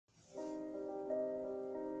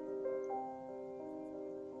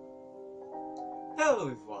Hello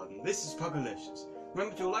everyone, this is Pugalshish.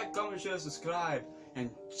 Remember to like, comment, share, subscribe,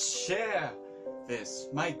 and share this.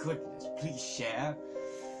 My goodness, please share.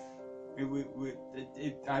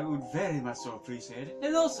 I would very much so appreciate it.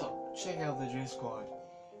 And also, check out the Discord.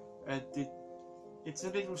 It's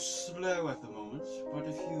a little slow at the moment, but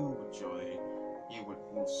if you enjoy, you would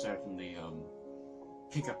most certainly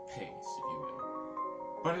pick up pace, if you will.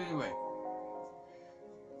 But anyway,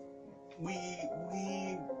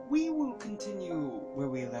 we will continue where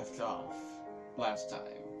we left off last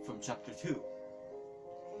time from chapter 2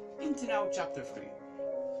 into now chapter 3.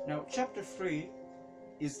 Now chapter 3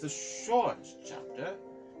 is the shortest chapter,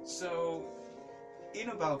 so in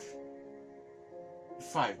about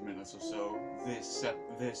 5 minutes or so this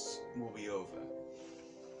will be over.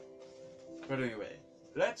 But anyway,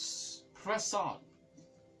 let's press on.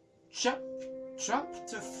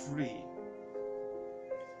 Chapter 3.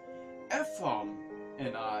 Ephraim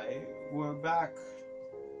and I were back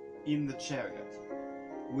in the chariot.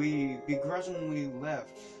 We begrudgingly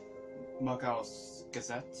left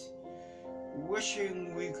Pugalshish,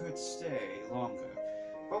 wishing we could stay longer,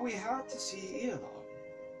 but we had to see Elon.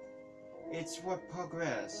 It's what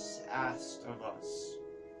Progress asked of us.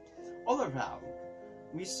 All around,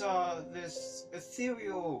 we saw this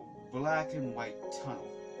ethereal black and white tunnel,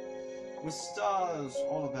 with stars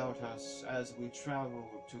all about us as we traveled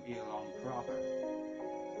to Elon proper.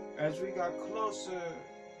 As we got closer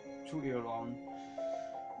to Elon,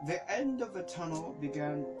 the end of the tunnel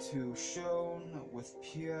began to shone with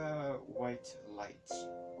pure white light.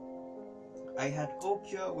 I had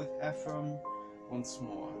Opia with Ephraim once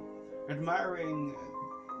more, admiring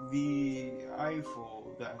the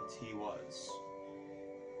Eiffel that he was.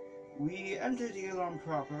 We entered Elon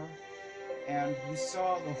proper, and we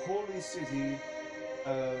saw the holy city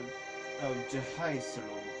of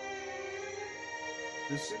Jerusalem.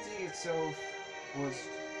 The city itself was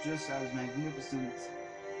just as magnificent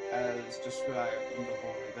as described in the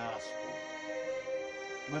Holy Gospel,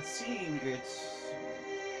 but seeing it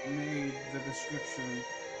made the description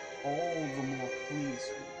all the more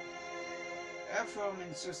pleasing. Ephraim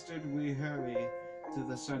insisted we hurry to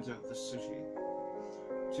the center of the city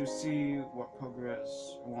to see what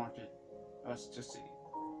Progress wanted us to see.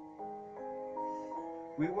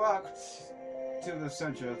 We walked to the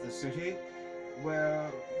center of the city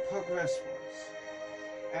where Progress was,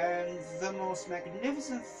 and the most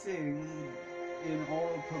magnificent thing in all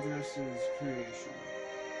of Progress's creation.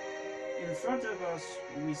 In front of us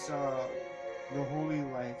we saw the holy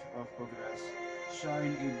light of Progress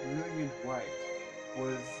shine a brilliant white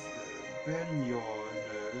with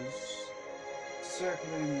banners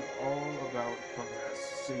circling all about Progress,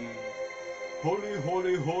 singing, "Holy,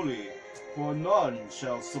 holy, holy, for none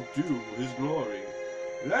shall subdue his glory.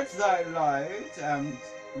 Let thy light and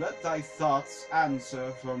let thy thoughts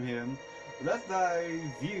answer from him. Let thy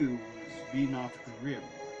views be not grim."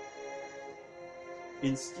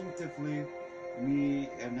 Instinctively, me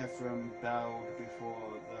and Ephraim bowed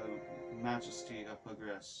before the majesty of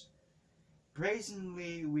Progress.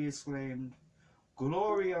 Brazenly we exclaimed,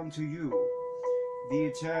 "Glory unto you, the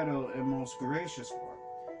eternal and most gracious one,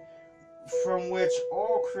 from which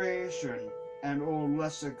all creation and all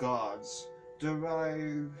lesser gods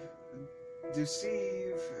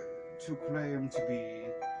deceive to claim to be.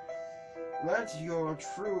 Let your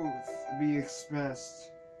truth be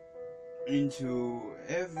expressed into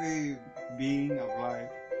every being of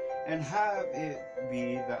life, and have it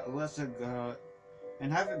be that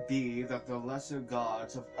the lesser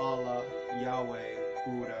gods of Allah, Yahweh,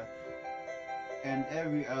 Buddha, and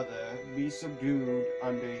every other be subdued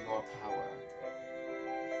under your power."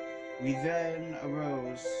 We then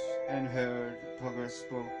arose and heard Progress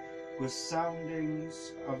spoke with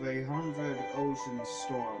soundings of 100 ocean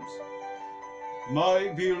storms. "My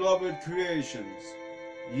beloved creations,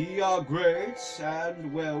 ye are great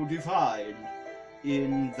and well defined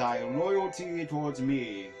in thy loyalty towards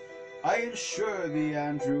me. I assure thee,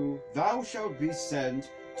 Andrew, thou shalt be sent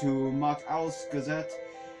to Pugalshish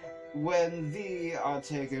when thee are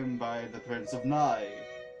taken by the Prince of Nai."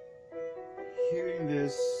 Hearing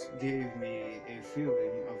this gave me a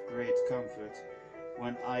feeling of great comfort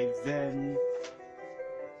when I then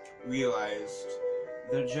realized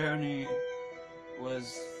the journey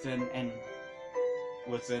was then ended.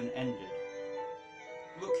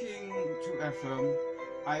 Looking to Ephraim,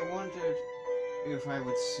 I wondered if I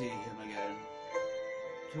would see him again,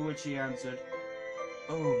 to which he answered,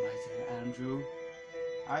 "Oh, my dear Andrew,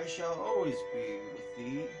 I shall always be with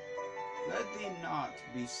thee. Let thee not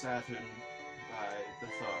be saddened by the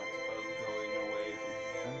thought of going away from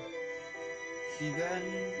here." He then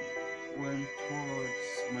went towards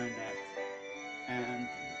my neck and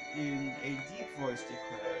in a deep voice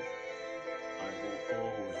declared, I will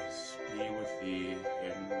always be with thee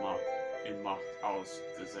in Macht's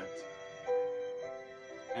Gazette.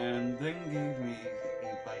 and then gave me a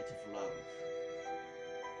bite of love.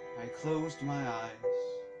 I closed my eyes,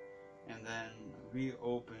 and then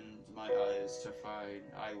reopened my eyes to find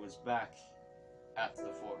I was back at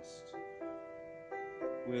the forest,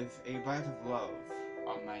 with a bite of love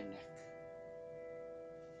on my neck.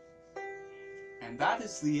 And that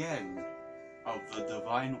is the end of the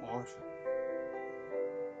Divine Order.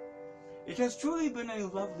 It has truly been a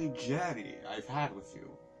lovely journey I've had with you.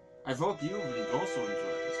 I hope you also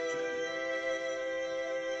enjoyed this journey.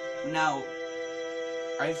 Now,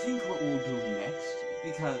 I think what we'll do next,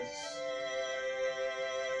 because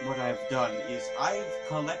what I've done is I've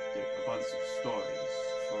collected a bunch of stories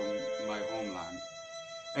from my homeland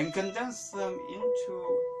and condensed them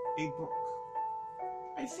into a book.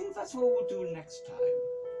 I think that's what we'll do next time.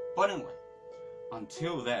 But anyway,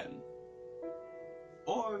 until then,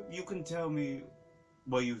 or you can tell me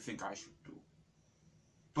what you think I should do.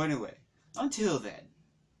 But anyway, until then,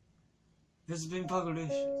 this has been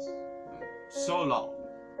Pugalshish. So long.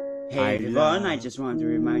 Hey everyone, I just want to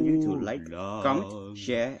remind you to like, comment,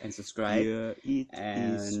 share, and subscribe.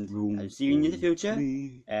 And I'll see you in the future.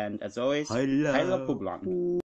 And as always, I love Pugalshish.